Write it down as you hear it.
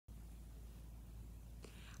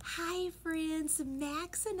friends,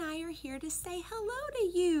 Max and I are here to say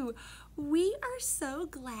hello to you. We are so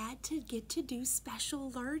glad to get to do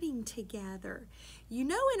special learning together. You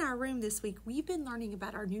know, in our room this week, we've been learning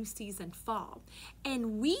about our new season, fall,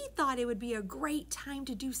 and we thought it would be a great time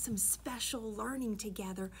to do some special learning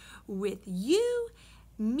together with you,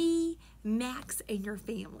 me, Max, and your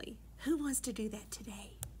family. Who wants to do that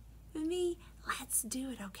today? Me? Let's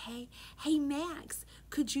do it, okay? Hey, Max,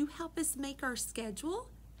 could you help us make our schedule?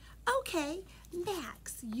 Okay,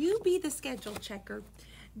 Max, you be the schedule checker.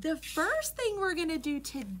 The first thing we're going to do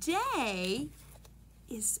today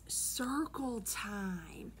is circle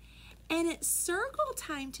time. And at circle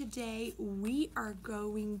time today, we are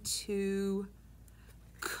going to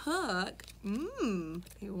cook. I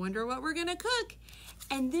wonder what we're going to cook.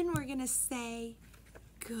 And then we're going to say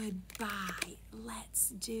goodbye. Let's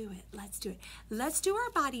do it. Let's do it. Let's do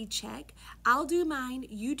our body check. I'll do mine.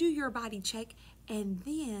 You do your body check. And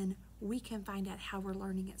then we can find out how we're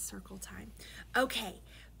learning at circle time. Okay,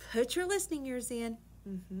 put your listening ears in.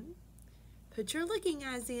 Put your looking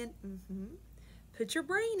eyes in. Put your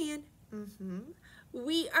brain in.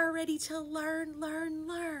 We are ready to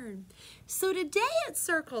learn. So today at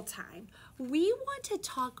circle time, we want to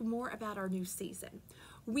talk more about our new season.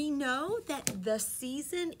 We know that the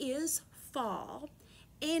season is fall,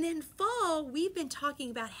 and in fall, we've been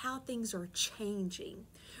talking about how things are changing.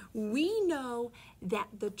 We know that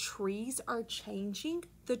the trees are changing.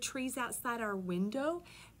 The trees outside our window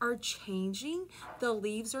are changing. The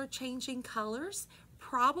leaves are changing colors.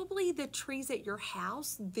 Probably the trees at your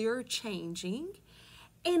house, they're changing.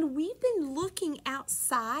 And we've been looking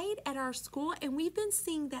outside at our school, and we've been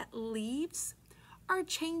seeing that leaves are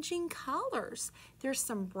changing colors. There's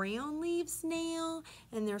some brown leaves now,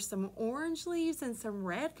 and there's some orange leaves and some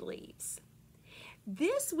red leaves.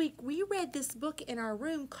 This week we read this book in our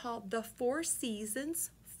room called The 4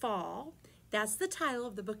 Seasons Fall. That's the title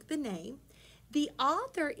of the book, the name. The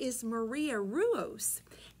author is Maria Ruos,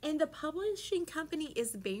 and the publishing company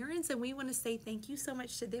is Barron's, and we want to say thank you so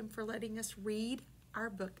much to them for letting us read our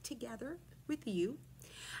book together with you.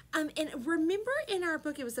 And remember, in our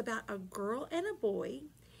book, it was about a girl and a boy,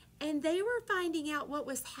 and they were finding out what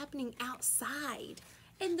was happening outside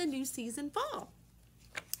in the new season fall.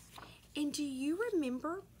 And do you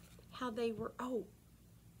remember how they were,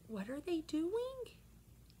 what are they doing?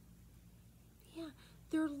 Yeah,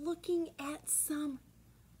 they're looking at some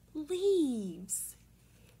leaves.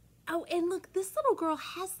 Oh, and look, this little girl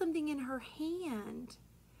has something in her hand.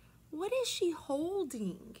 What is she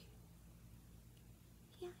holding?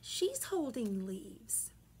 Yeah, she's holding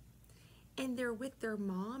leaves. And they're with their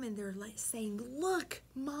mom, and they're like saying, "Look,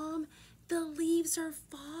 Mom, the leaves are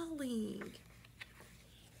falling."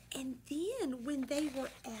 And then when they were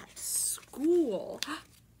at school,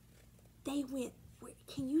 they went,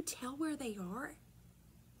 can you tell where they are?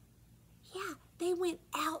 Yeah, they went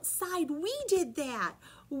outside. We did that.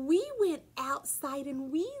 We went outside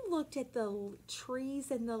and we looked at the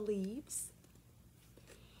trees and the leaves.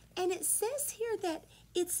 And it says here that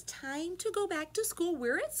it's time to go back to school.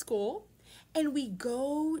 We're at school, and we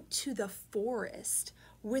go to the forest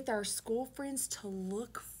with our school friends to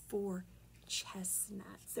look for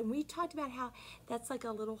chestnuts. And we talked about how that's like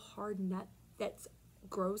a little hard nut that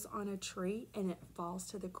grows on a tree and it falls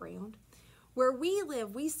to the ground. Where we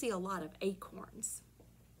live, we see a lot of acorns,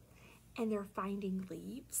 and they're finding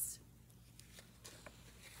leaves.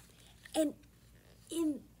 And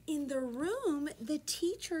in the room, the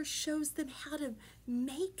teacher shows them how to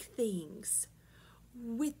make things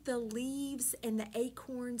with the leaves and the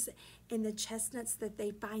acorns and the chestnuts that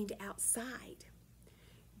they find outside.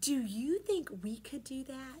 Do you think we could do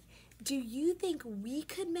that? Do you think we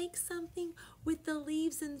could make something with the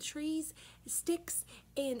leaves and trees, sticks,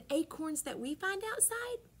 and acorns that we find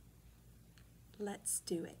outside? Let's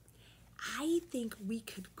do it. I think we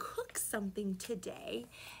could cook something today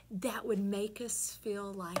that would make us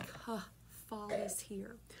feel like, fall is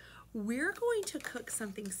here. We're going to cook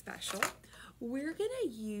something special. We're going to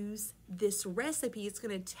use this recipe. It's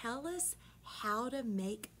going to tell us how to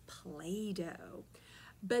make Play-Doh.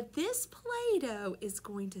 But this Play-Doh is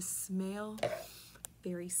going to smell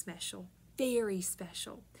very special, very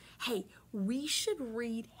special. Hey, we should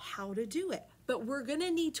read how to do it, but we're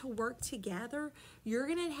gonna need to work together. You're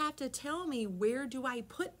gonna have to tell me, where do I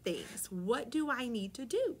put things? What do I need to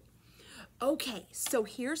do? Okay, so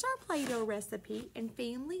here's our Play-Doh recipe, and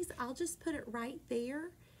families, I'll just put it right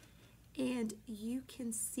there, and you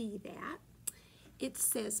can see that. It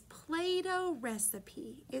says Play-Doh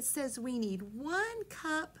recipe. It says we need 1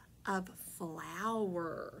 cup of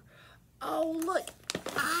flour. Oh, look,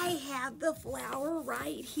 I have the flour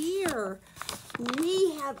right here.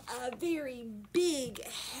 We have a very big,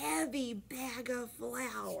 heavy bag of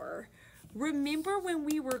flour. Remember when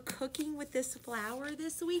we were cooking with this flour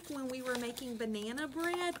this week when we were making banana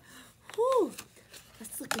bread? Whew.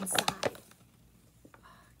 Let's look inside.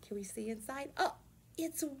 Can we see inside? Oh,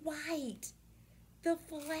 it's white. The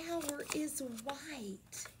flour is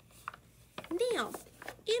white. Now,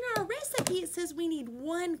 in our recipe, it says we need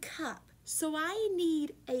 1 cup. So I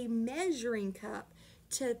need a measuring cup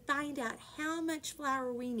to find out how much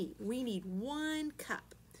flour we need. We need 1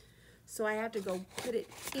 cup. So I have to go put it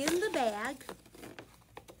in the bag,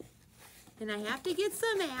 and I have to get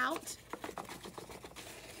some out.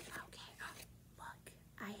 Okay, look,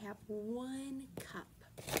 I have 1 cup.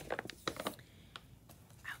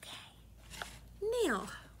 Okay, now,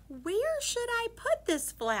 where should I put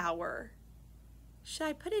this flour? Should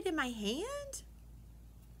I put it in my hand?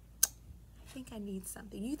 I think I need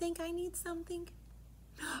something. You think I need something?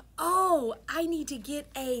 Oh, I need to get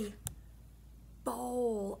a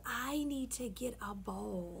bowl. I need to get a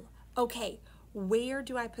bowl. Okay, where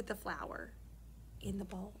do I put the flour? In the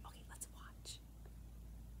bowl? Okay, let's watch.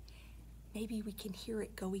 Maybe we can hear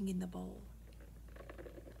it going in the bowl.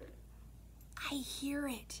 I hear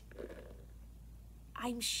it.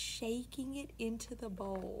 I'm shaking it into the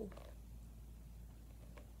bowl.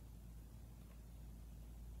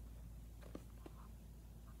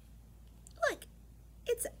 Look,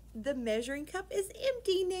 the measuring cup is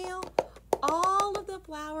empty now. All of the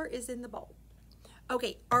flour is in the bowl.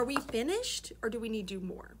 Okay, are we finished or do we need to do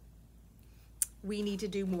more? We need to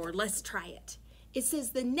do more. Let's try it. It says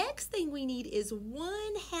the next thing we need is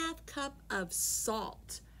 1/2 cup of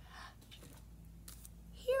salt.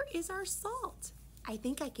 Here is our salt. I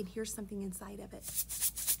think I can hear something inside of it.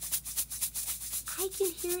 I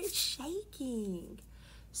can hear it shaking.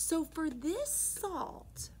 So for this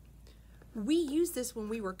salt, we used this when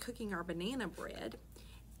we were cooking our banana bread,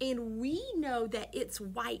 and we know that it's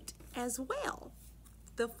white as well.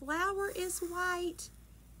 The flour is white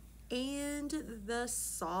and the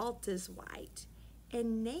salt is white.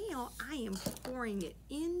 And now I am pouring it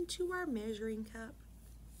into our measuring cup.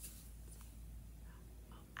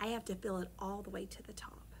 I have to fill it all the way to the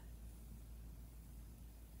top.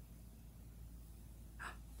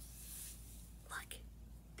 Look,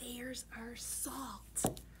 there's our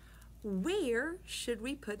salt. Where should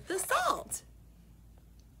we put the salt?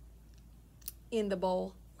 In the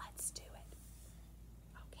bowl. Let's do it.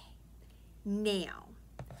 Okay. Now,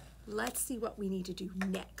 let's see what we need to do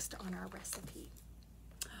next on our recipe.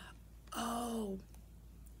 Oh,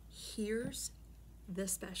 here's the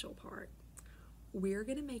special part. We're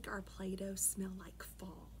gonna make our Play-Doh smell like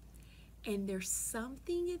fall. And there's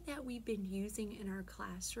something that we've been using in our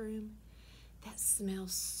classroom that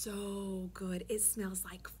smells so good. It smells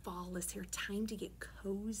like fall is here. Time to get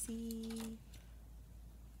cozy.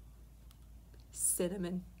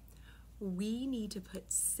 Cinnamon. We need to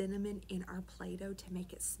put cinnamon in our Play-Doh to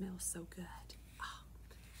make it smell so good. Oh,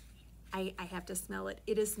 I have to smell it.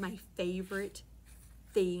 It is my favorite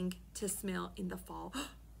thing to smell in the fall.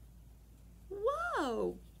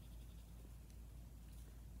 Whoa!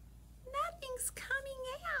 Nothing's coming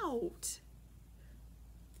out.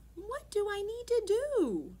 What do I need to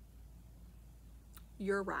do?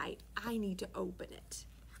 You're right. I need to open it.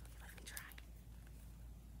 Let me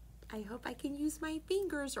try. I hope I can use my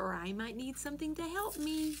fingers, or I might need something to help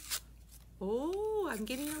me. Oh, I'm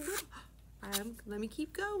getting a little... let me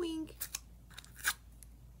keep going.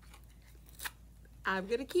 I'm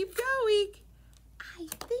gonna keep going. I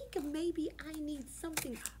think maybe I need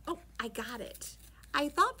something. Oh, I got it. I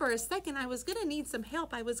thought for a second I was gonna need some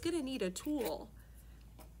help. I was gonna need a tool.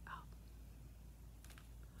 Oh,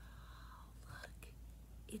 look,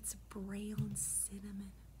 it's brown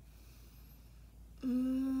cinnamon.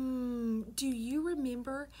 Do you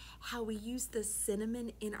remember how we used the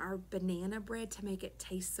cinnamon in our banana bread to make it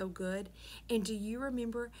taste so good? And do you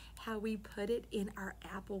remember how we put it in our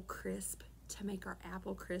apple crisp to make our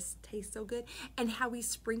apple crisp taste so good? And how we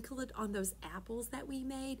sprinkled it on those apples that we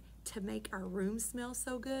made to make our room smell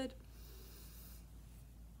so good?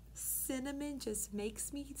 Cinnamon just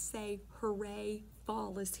makes me say, hooray,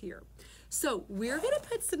 fall is here. So we're gonna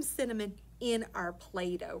put some cinnamon in our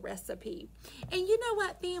Play-Doh recipe. And you know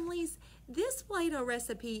what, families? This Play-Doh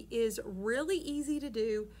recipe is really easy to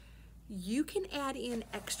do. You can add in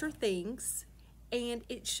extra things and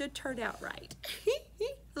it should turn out right.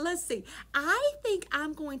 Let's see. I think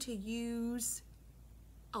I'm going to use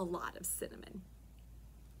a lot of cinnamon.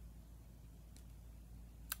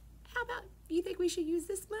 How about, you think we should use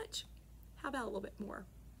this much? How about a little bit more?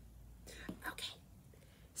 Okay.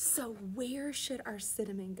 So where should our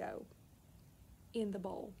cinnamon go in the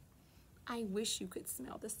bowl? I wish you could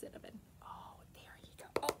smell the cinnamon. Oh, there you go.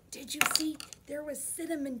 Oh, did you see? There was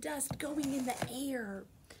cinnamon dust going in the air.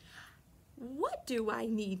 What do I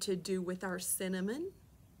need to do with our cinnamon?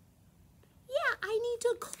 Yeah, I need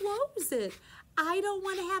to close it. I don't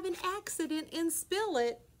want to have an accident and spill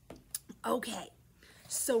it. Okay,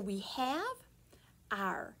 so we have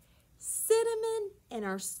our cinnamon and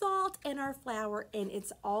our salt and our flour, and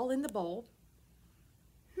it's all in the bowl.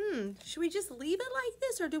 Should we just leave it like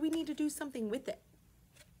this, or do we need to do something with it?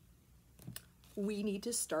 We need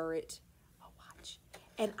to stir it. Oh, watch.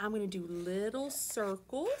 And I'm going to do little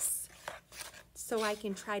circles so I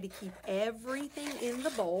can try to keep everything in the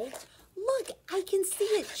bowl. Look, I can see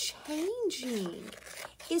it changing.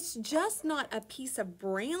 It's just not a piece of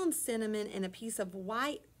brown cinnamon and a piece of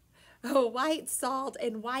white salt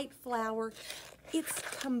and white flour. It's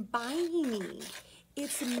combining.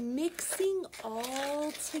 It's mixing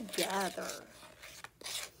all together.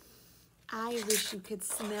 I wish you could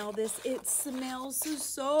smell this. It smells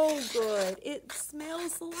so good. It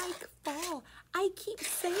smells like fall. I keep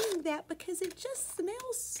saying that because it just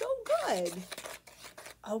smells so good.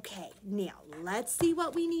 Okay, now let's see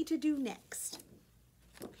what we need to do next.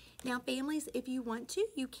 Now, families, if you want to,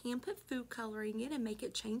 you can put food coloring in and make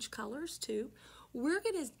it change colors too. We're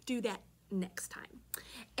going to do that next time.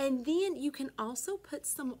 And then you can also put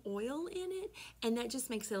some oil in it, and that just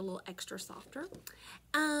makes it a little extra softer.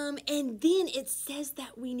 And then it says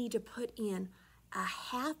that we need to put in a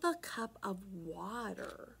 ½ cup of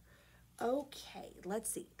water. Okay,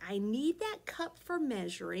 let's see. I need that cup for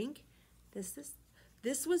measuring. This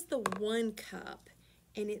was the 1 cup,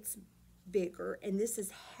 and it's bigger, and this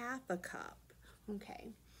is ½ cup.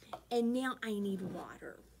 Okay, and now I need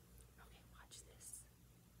water. Okay, watch this.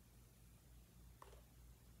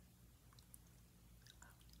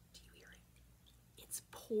 Do you hear it? It's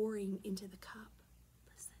pouring into the cup.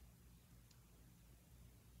 Listen.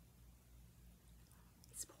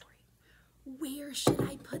 It's pouring. Where should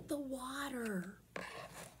I put the water?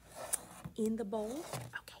 In the bowl?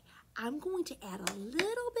 Okay. I'm going to add a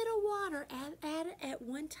little bit of water at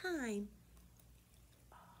one time.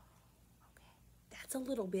 Okay, that's a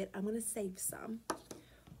little bit. I'm going to save some.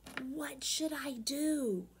 What should I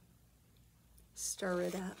do? Stir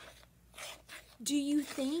it up. Do you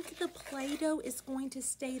think the Play-Doh is going to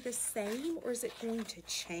stay the same, or is it going to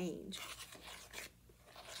change?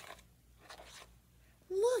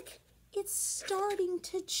 Look, it's starting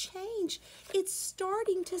to change. It's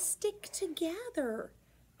starting to stick together.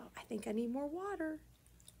 I think I need more water.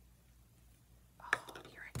 Oh,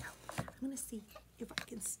 here I go. I'm going to see if I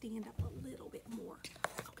can stand up a little bit more.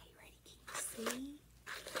 Okay, ready? Can you see?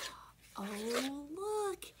 Oh,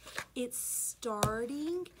 look. It's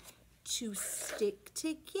starting to stick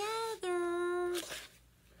together.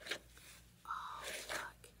 Oh,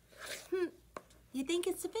 look. You think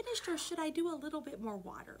it's finished, or should I do a little bit more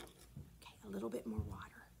water? Okay, a little bit more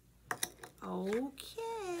water.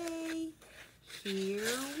 Okay.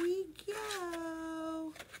 Here we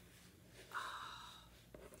go.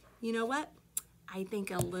 You know what? I think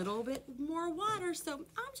a little bit more water, so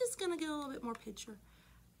I'm just going to get a little bit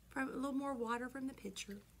more water from the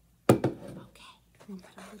pitcher. Okay, I'm going to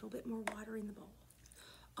put a little bit more water in the bowl.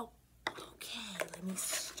 Oh, okay, let me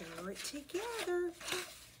stir it together.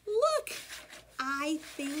 Look, I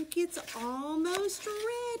think it's almost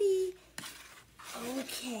ready.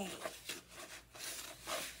 Okay.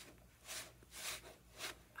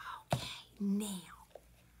 Now,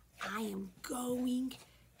 I am going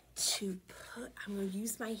to I'm going to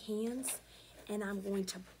use my hands, and I'm going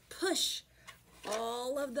to push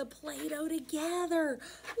all of the Play-Doh together.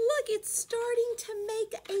 Look, it's starting to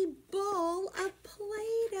make a ball of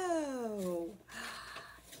Play-Doh.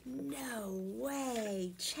 No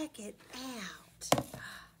way. Check it out.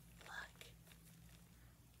 Look.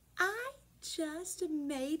 I just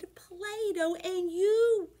made Play-Doh, and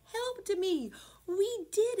you helped me. We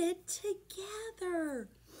did it together.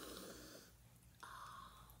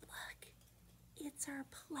 Oh, look, it's our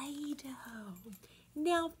Play-Doh.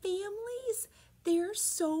 Now, families, there are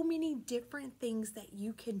so many different things that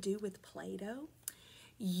you can do with Play-Doh.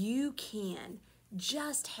 You can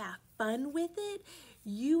just have fun with it.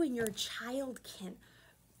 You and your child can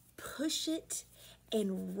push it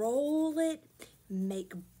and roll it,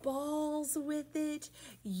 make balls with it.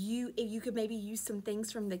 You could maybe use some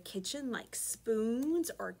things from the kitchen like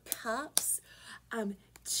spoons or cups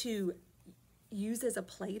to use as a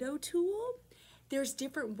Play-Doh tool. There's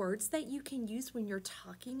different words that you can use when you're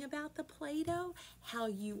talking about the Play-Doh, how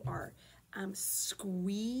you are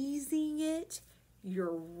squeezing it,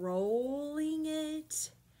 you're rolling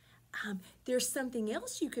it. There's something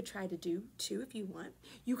else you could try to do too if you want.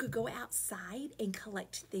 You could go outside and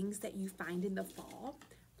collect things that you find in the fall.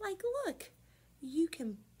 Like, look, you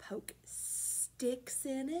can poke sticks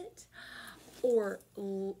in it. Or,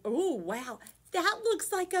 oh, wow, that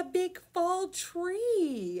looks like a big fall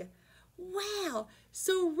tree. Wow,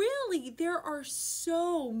 so really there are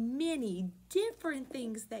so many different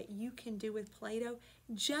things that you can do with Play-Doh.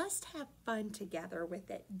 Just have fun together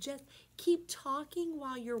with it. Just keep talking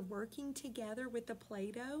while you're working together with the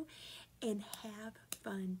Play-Doh and have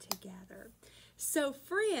fun together. So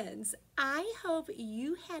friends, I hope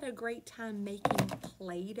you had a great time making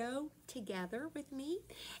Play-Doh together with me.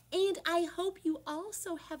 And I hope you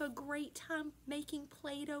also have a great time making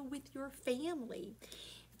Play-Doh with your family.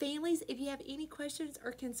 Families, if you have any questions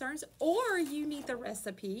or concerns or you need the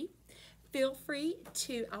recipe, feel free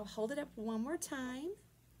to, I'll hold it up one more time.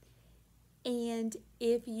 And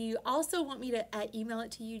if you also want me to email it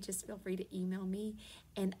to you, just feel free to email me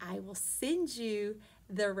and I will send you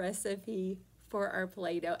the recipe for our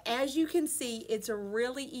Play-Doh. As you can see, it's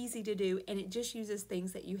really easy to do and it just uses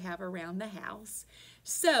things that you have around the house.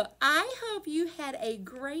 So I hope you had a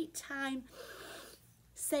great time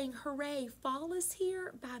saying hooray, fall is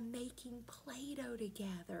here by making Play-Doh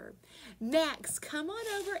together. Max, come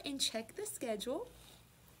on over and check the schedule.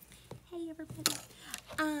 Hey everybody.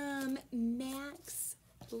 Max,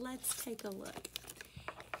 let's take a look.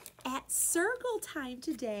 At circle time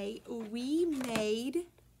today, we made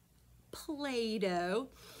Play-Doh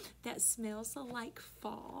that smells like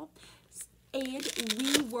fall, and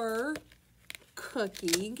we were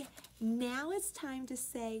cooking. Now it's time to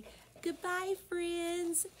say goodbye,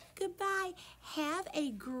 friends. Goodbye. Have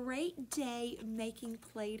a great day making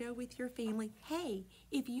Play-Doh with your family. Hey,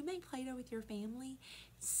 if you make Play-Doh with your family,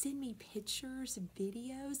 send me pictures,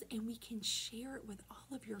 videos, and we can share it with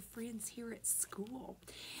all of your friends here at school.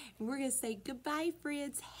 We're going to say goodbye,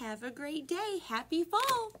 friends. Have a great day. Happy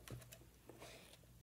fall.